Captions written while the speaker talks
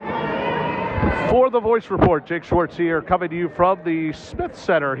For the Voice Report, Jake Schwartz here, coming to you from the Smith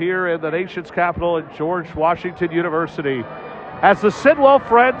Center here in the nation's capital at George Washington University, as the Sidwell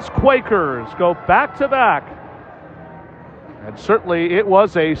Friends Quakers go back-to-back. And certainly it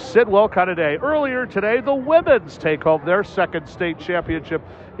was a Sidwell kind of day. Earlier today, the women's take home their second state championship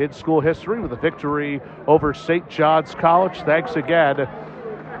in school history with a victory over St. John's College. Thanks again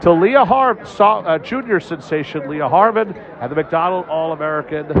to Leah Harmon, junior sensation Leah Harmon, and the McDonald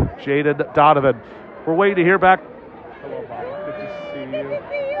All-American Jaden Donovan. We're waiting to hear back. Hello, Bob. Good to see you.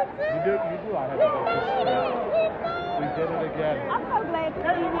 You do. I had to make this trip. We did it again. I'm so glad to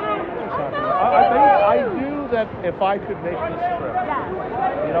see you. I knew that if I could make this trip,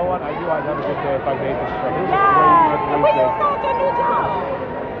 Yeah. you know what? I knew I'd have a good day if I made this trip. It was Yeah. a When great you day. start your new job?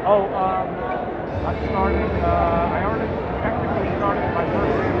 I started, I already technically started my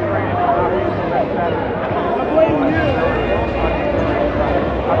first day of training on Saturday. I blame you.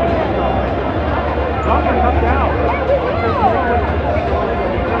 I'm going to come down.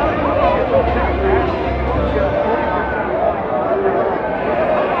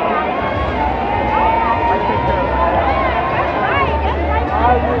 I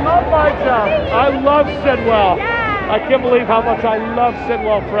love my job. I love Sidwell. I can't believe how much I love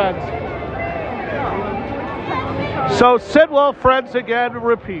Sidwell Friends. So Sidwell Friends again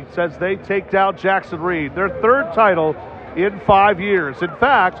repeats as they take down Jackson Reed, their third title in 5 years. In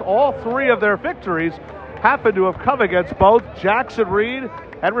fact, all three of their victories happen to have come against both Jackson Reed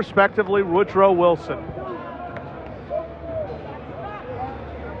and respectively Woodrow Wilson.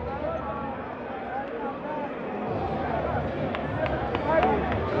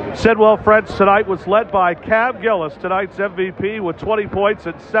 Sidwell Friends tonight was led by Cam Gillis, tonight's MVP, with 20 points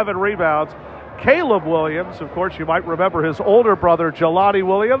and 7 rebounds. Caleb Williams, of course, you might remember his older brother, Jelani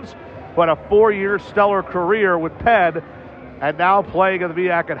Williams, who had a 4-year stellar career with Penn, and now playing in the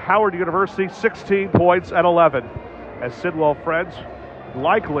MEAC at Howard University, 16 points and 11. As Sidwell Friends,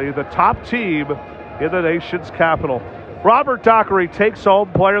 likely the top team in the nation's capital. Robert Dockery takes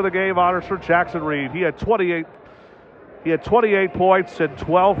home Player of the Game honors for Jackson Reed. He had 28 points and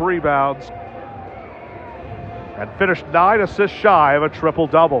 12 rebounds, and finished 9 assists shy of a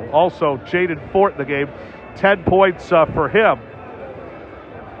triple-double. Also, Jaden Fort in the game, 10 points for him.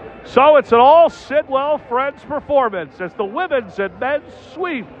 So it's an all Sidwell Friends performance as the women's and men's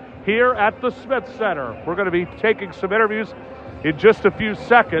sweep here at the Smith Center. We're going to be taking some interviews in just a few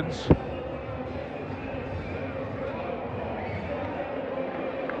seconds.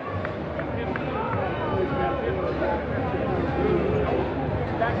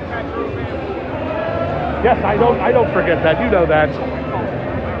 Yes, I don't forget that. You know that.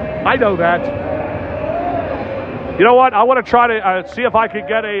 I know that. You know what? I want to try to see if I can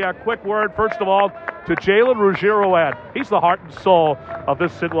get a quick word, first of all, to Jalen Ruggiero-Ad. He's the heart and soul of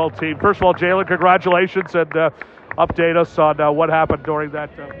this Sidwell team. First of all, Jalen, congratulations, and update us on what happened during that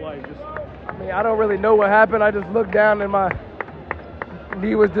play. I don't really know what happened. I just looked down and my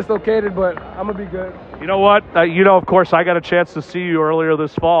knee was dislocated, but I'm going to be good. You know what? Of course, I got a chance to see you earlier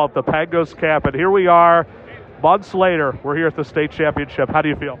this fall at the Pangos camp, and here we are months later. We're here at the state championship. How do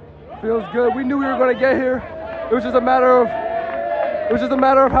you feel? Feels good. We knew we were going to get here. It was just a matter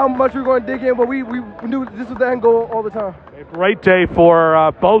of how much we were going to dig in, but we knew this was the end goal all the time. A great day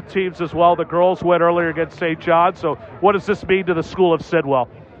for both teams as well. The girls went earlier against St. John. So what does this mean to the School of Sidwell?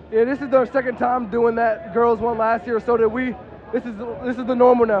 Yeah, this is our second time doing that. Girls won last year, so did we. This is the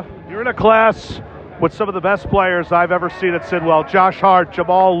normal now. You're in a class with some of the best players I've ever seen at Sidwell. Josh Hart,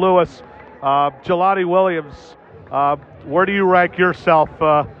 Jamal Lewis, Jelani Williams. Where do you rank yourself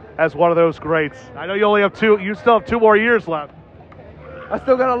as one of those greats? I know you only have two. You still have 2 more years left. I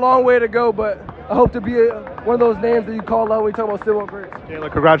still got a long way to go, but I hope to be one of those names that you call out when you talk about Sidwell greats.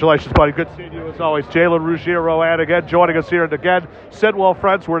 Jalen, congratulations, buddy. Good seeing you as always. Jalen Ruggiero-Ad again joining us here. And again, Sidwell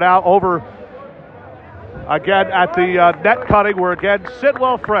Friends, we're now over again at the net cutting, where again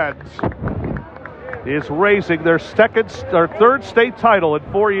Sidwell Friends is raising their third state title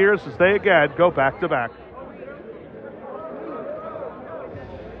in 4 years as they again go back-to-back.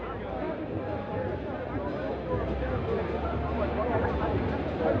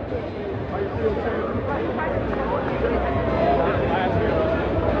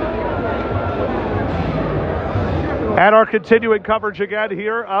 And our continuing coverage again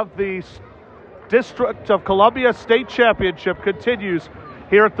here of the District of Columbia State Championship continues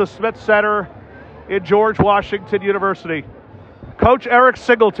here at the Smith Center in George Washington University. Coach Eric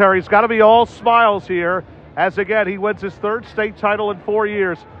Singletary's got to be all smiles here as, again, he wins his third state title in 4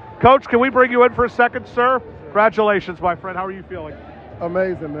 years. Coach, can we bring you in for a second, sir? Congratulations, my friend. How are you feeling?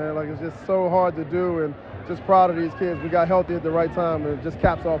 Amazing, man. Like, it's just so hard to do, and just proud of these kids. We got healthy at the right time, and it just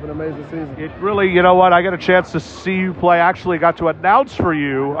caps off an amazing season. It really, you know what, I got a chance to see you play. I actually got to announce for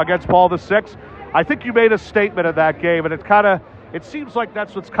you against Paul VI. I think you made a statement in that game, and it seems like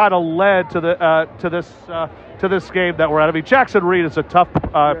that's what's kind of led to this game that we're at. I mean, Jackson Reed is a tough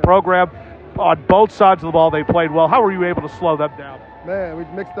program. On both sides of the ball, they played well. How were you able to slow them down? Man, we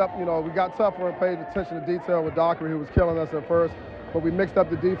mixed up, we got tougher and paid attention to detail with Dockery, who was killing us at first. But we mixed up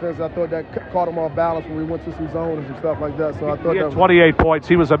the defense. I thought that caught him off balance when we went to some zones and stuff like that. So I thought he had 28 points.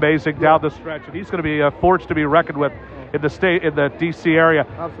 He was amazing down the stretch, and he's going to be a force to be reckoned with in the D.C. area.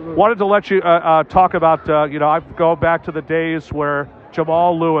 Absolutely. Wanted to let you talk about, I've gone back to the days where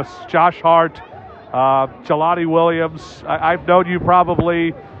Jamal Lewis, Josh Hart, Jelani Williams. I've known you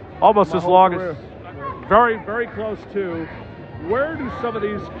probably almost as long as very, very close to. Where do some of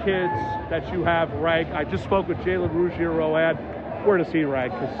these kids that you have rank? I just spoke with Jalen Rougier-Rowan. Where does he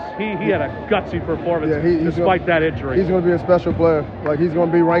rank? Because he had a gutsy performance despite that injury. He's going to be a special player. Like, he's going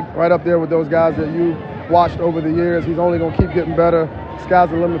to be right up there with those guys that you watched over the years. He's only going to keep getting better.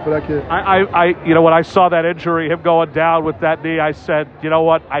 Sky's the limit for that kid. When I saw that injury, him going down with that knee, I said, you know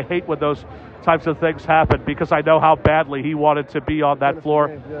what? I hate when those types of things happen because I know how badly he wanted to be on that floor,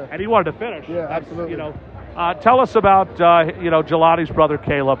 and he wanted to finish. Yeah, absolutely. Tell us about Jelani's brother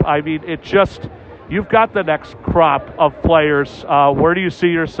Caleb. I mean, you've got the next crop of players. Where do you see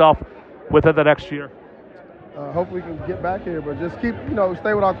yourself within the next year? Hopefully we can get back here, but just keep,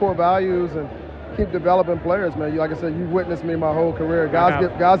 stay with our core values and keep developing players, man. Like I said, you've witnessed me my whole career.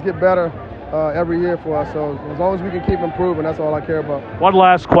 Guys get better every year for us. So as long as we can keep improving, that's all I care about. One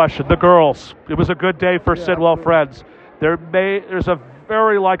last question. The girls. It was a good day for Sidwell Friends. There's a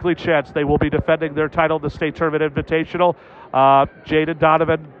very likely chance they will be defending their title in the State Tournament Invitational. Jaden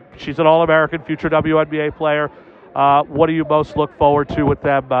Donovan, she's an All-American, future WNBA player. What do you most look forward to with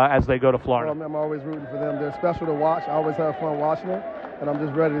them as they go to Florida? Well, I'm always rooting for them. They're special to watch. I always have fun watching them, and I'm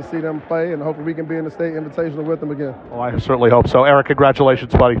just ready to see them play, and hopefully we can be in the State Invitational with them again. Oh, I certainly hope so. Eric,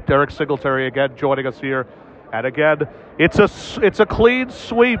 congratulations, buddy. Derek Singletary again joining us here. And again, it's a clean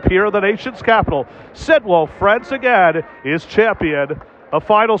sweep here in the nation's capital. Sidwell Friends again is champion. A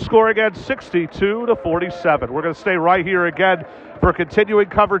final score again, 62-47. We're going to stay right here again for continuing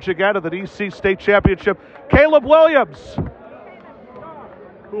coverage again of the DC State Championship. Caleb Williams,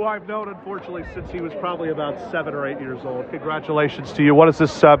 who I've known, unfortunately, since he was probably about 7 or 8 years old. Congratulations to you. What does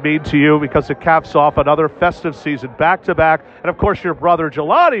this mean to you? Because it caps off another festive season back-to-back. And, of course, your brother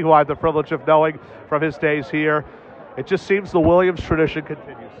Jelani, who I have the privilege of knowing from his days here. It just seems the Williams tradition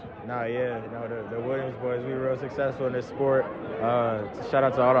continues. The Williams boys, we were real successful in this sport. Shout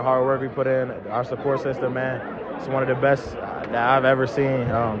out to all the hard work we put in. Our support system, man, it's one of the best that I've ever seen.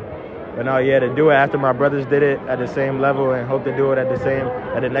 To do it after my brothers did it at the same level and hope to do it at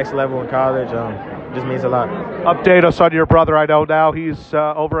the next level in college, just means a lot. Update us on your brother. I know now he's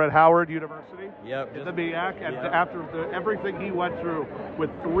over at Howard University. Yep. In the MEAC, and after everything he went through with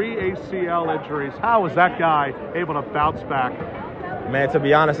 3 ACL injuries, how is that guy able to bounce back? Man, to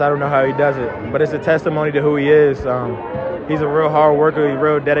be honest, I don't know how he does it, but it's a testimony to who he is. He's a real hard worker. He's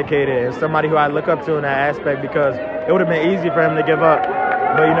real dedicated, and somebody who I look up to in that aspect because it would have been easy for him to give up,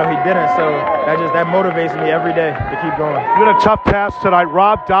 but he didn't. So that motivates me every day to keep going. You had a tough task tonight.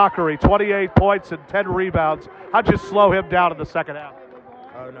 Rob Dockery, 28 points and 10 rebounds. How'd you slow him down in the second half?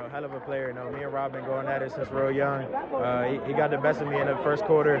 Oh, no, hell of a player. Me and Rob been going at it since real young. He got the best of me in the first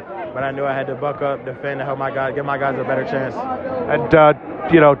quarter, but I knew I had to buck up, defend, and help give my guys a better chance. And,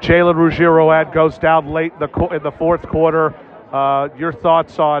 Jalen Rougier-Rowan goes down late in the fourth quarter. Your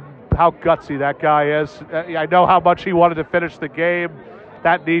thoughts on how gutsy that guy is? I know how much he wanted to finish the game.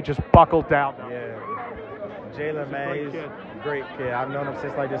 That knee just buckled down. Yeah. Jalen, man, he's a great kid. I've known him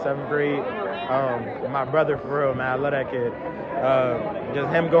since the 7th grade. My brother, for real, man, I love that kid. Just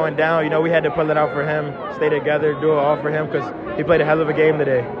him going down, we had to pull it out for him, stay together, do it all for him because he played a hell of a game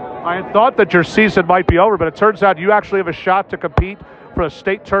today. I had thought that your season might be over, but it turns out you actually have a shot to compete for a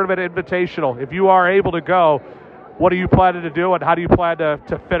state tournament invitational. If you are able to go, what are you planning to do, and how do you plan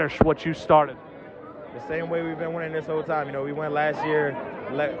to finish what you started? The same way we've been winning this whole time. We went last year,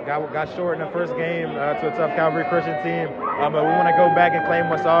 got short in the first game to a tough Calvary Christian team, but we want to go back and claim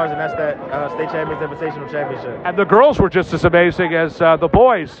what's ours, and that's that State Champions Invitational Championship. And the girls were just as amazing as the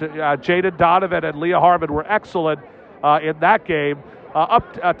boys. Jaden Donovan and Leah Harmon were excellent in that game.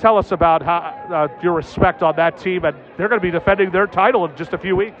 Tell us about how your respect on that team, and they're going to be defending their title in just a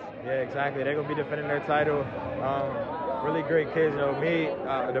few weeks. Yeah, exactly. They're going to be defending their title. Really great kids.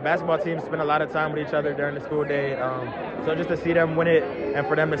 The basketball team spend a lot of time with each other during the school day. So just to see them win it and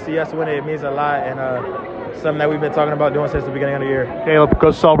for them to see us win it, it means a lot. And something that we've been talking about doing since the beginning of the year. Caleb,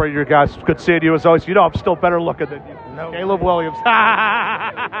 go celebrate your guys. Good seeing you as always. You know I'm still better looking than you. No. Caleb Williams.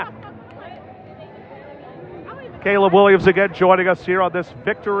 Caleb Williams again joining us here on this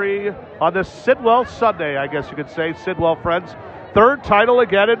victory, on this Sidwell Sunday, I guess you could say. Sidwell Friends, third title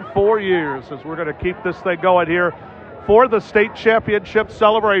again in 4 years, as we're going to keep this thing going here for the state championship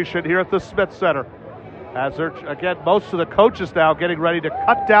celebration here at the Smith Center. As they're, again, most of the coaches now getting ready to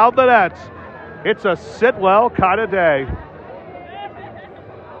cut down the nets. It's a Sidwell kind of day.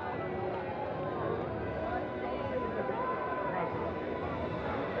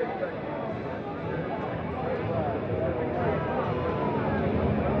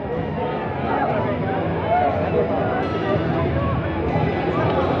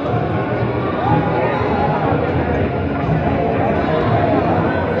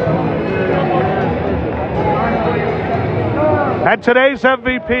 And today's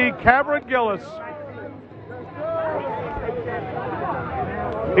MVP, Cameron Gillis.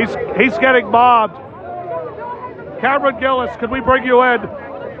 He's getting mobbed. Cameron Gillis, could we bring you in?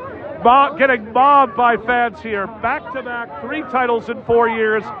 Getting mobbed by fans here. Back-to-back, 3 titles in 4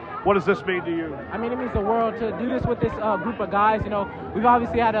 years. What does this mean to you? I mean, it means the world to do this with this group of guys. You know, we've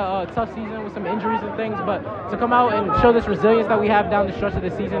obviously had a tough season with some injuries and things, but to come out and show this resilience that we have down the stretch of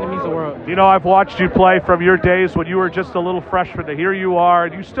the season, it means the world. You know, I've watched you play from your days when you were just a little freshman to here you are,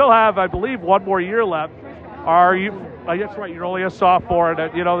 and you still have, I believe, 1 more year left. Are you? That's right. You're only a sophomore,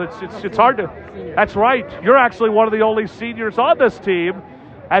 and you know it's hard to. That's right. You're actually one of the only seniors on this team.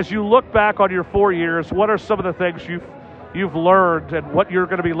 As you look back on your 4 years, what are some of the things you've learned and what you're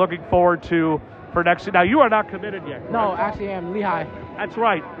going to be looking forward to for next year? Now, you are not committed yet. Right? No, actually, I'm Lehigh. That's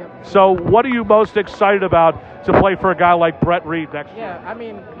right. Yep. So what are you most excited about to play for a guy like Brett Reed next year? Yeah, I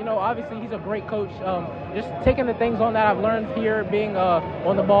mean, you know, obviously he's a great coach. Just taking the things on that I've learned here, being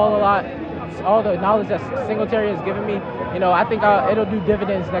on the ball a lot, all the knowledge that Singletary has given me, you know, I think it'll do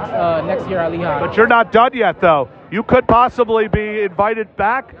dividends next year at Lehigh. But you're not done yet, though. You could possibly be invited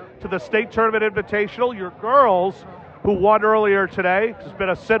back to the state tournament invitational. Your girls, who won earlier today, it's been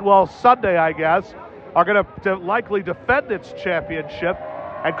a Sidwell Sunday, I guess, are going to likely defend its championship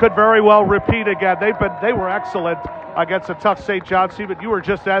and could very well repeat again. They were excellent against a tough St. John's team, but you were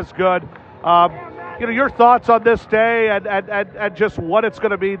just as good. You know, your thoughts on this day and just what it's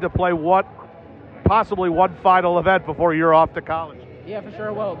going to be to play possibly one final event before you're off to college. Yeah, for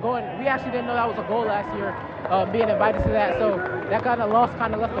sure. Well, we actually didn't know that was a goal last year, being invited to that. So that kind of left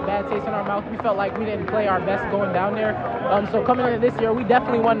a bad taste in our mouth. We felt like we didn't play our best going down there. So coming into this year, we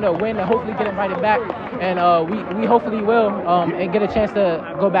definitely wanted to win and hopefully get invited back. And we hopefully will and get a chance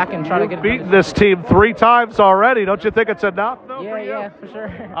to go back and try to get it. You've beaten this team 3 times already. Don't you think it's enough, though? Yeah, for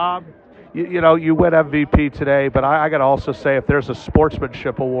sure. You know, you win MVP today, but I got to also say, if there's a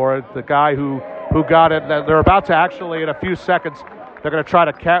sportsmanship award, the guy who got it, they're about to actually, in a few seconds, they're going to try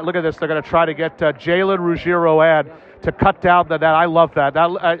to look at this. They're going to try to get Jalen Ruggiero-Rowan to cut down the net. I love that.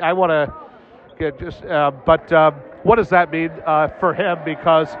 I want to get just, but what does that mean for him?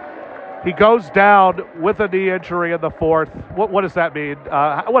 Because he goes down with a knee injury in the 4th. What does that mean?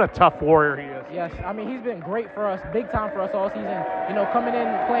 What a tough warrior he is. Yes, I mean, he's been great for us, big time for us all season. You know, coming in,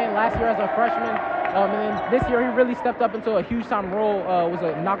 playing last year as a freshman, and then this year he really stepped up into a huge time role. Was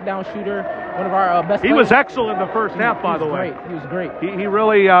a knockdown shooter, one of our best players. He was excellent in the first half, by the way. He was great. He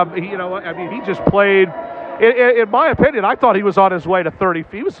really, you know, I mean, he just played. In my opinion, I thought he was on his way to 30.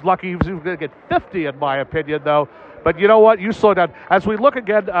 He was lucky he was going to get 50, in my opinion, though. But you know what? You slowed down. As we look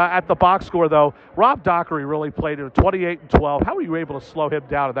again at the box score, though, Rob Dockery really played at 28-12. How were you able to slow him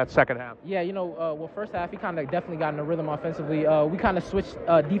down in that second half? Yeah, you know, well, first half, he kind of definitely got in a rhythm offensively. We kind of switched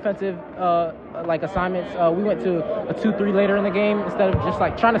defensive assignments. We went to a 2-3 later in the game instead of just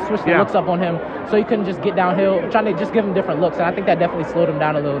like trying to switch the looks up on him so he couldn't just get downhill, trying to just give him different looks. And I think that definitely slowed him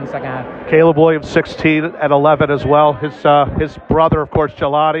down a little in the second half. Caleb Williams, 16 and 11 as well. His brother, of course,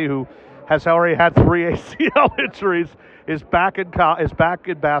 Jelani, who has already had 3 ACL injuries, is back in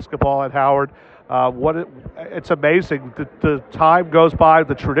basketball at Howard. It's amazing. The time goes by,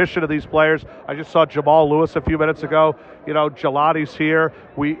 the tradition of these players. I just saw Jamal Lewis a few minutes ago. You know, Jelani's here.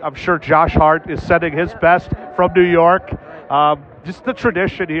 I'm sure Josh Hart is sending his best from New York. Just the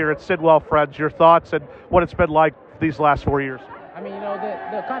tradition here at Sidwell Friends. Your thoughts and what it's been like these last 4 years. I mean, you know,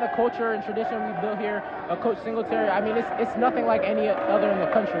 the kind of culture and tradition we built here, Coach Singletary, I mean, it's nothing like any other in the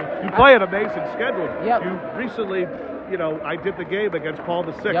country. You play an amazing schedule. Yep. You recently, you know, I did the game against Paul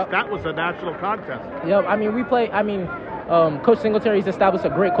VI. Yep. That was a national contest. Yep. I mean, Coach Singletary's established a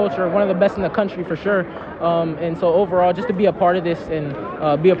great culture, one of the best in the country for sure. And so overall, just to be a part of this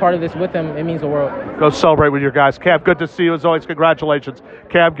and be a part of this with him, it means the world. Go celebrate with your guys. Cam, good to see you as always. Congratulations.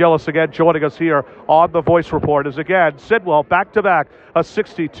 Cam Gillis again joining us here on The Voice Report as again, Sidwell back-to-back, a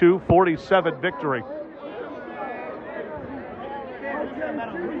 62-47 victory.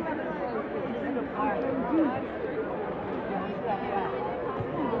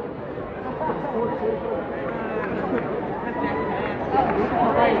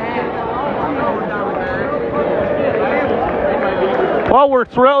 Well, we're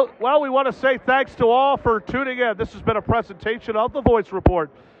thrilled. Well, we want to say thanks to all for tuning in. This has been a presentation of The Voice Report.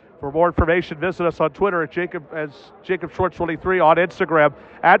 For more information, visit us on Twitter at Jacob Schwartz 23, on Instagram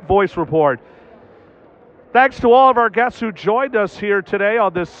at Voice Report. Thanks to all of our guests who joined us here today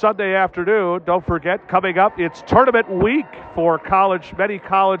on this Sunday afternoon. Don't forget, coming up, it's tournament week for many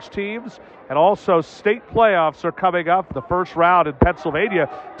college teams, and also state playoffs are coming up. The first round in Pennsylvania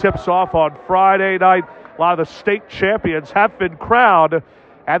tips off on Friday night. A lot of the state champions have been crowned,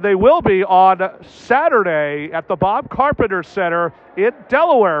 and they will be on Saturday at the Bob Carpenter Center in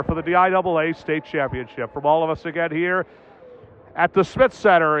Delaware for the DIAA State Championship. From all of us again here at the Smith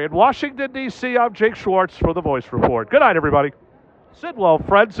Center in Washington, D.C., I'm Jake Schwartz for The Voice Report. Good night, everybody. Sidwell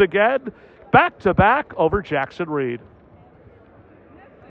Friends again, back-to-back over Jackson Reed.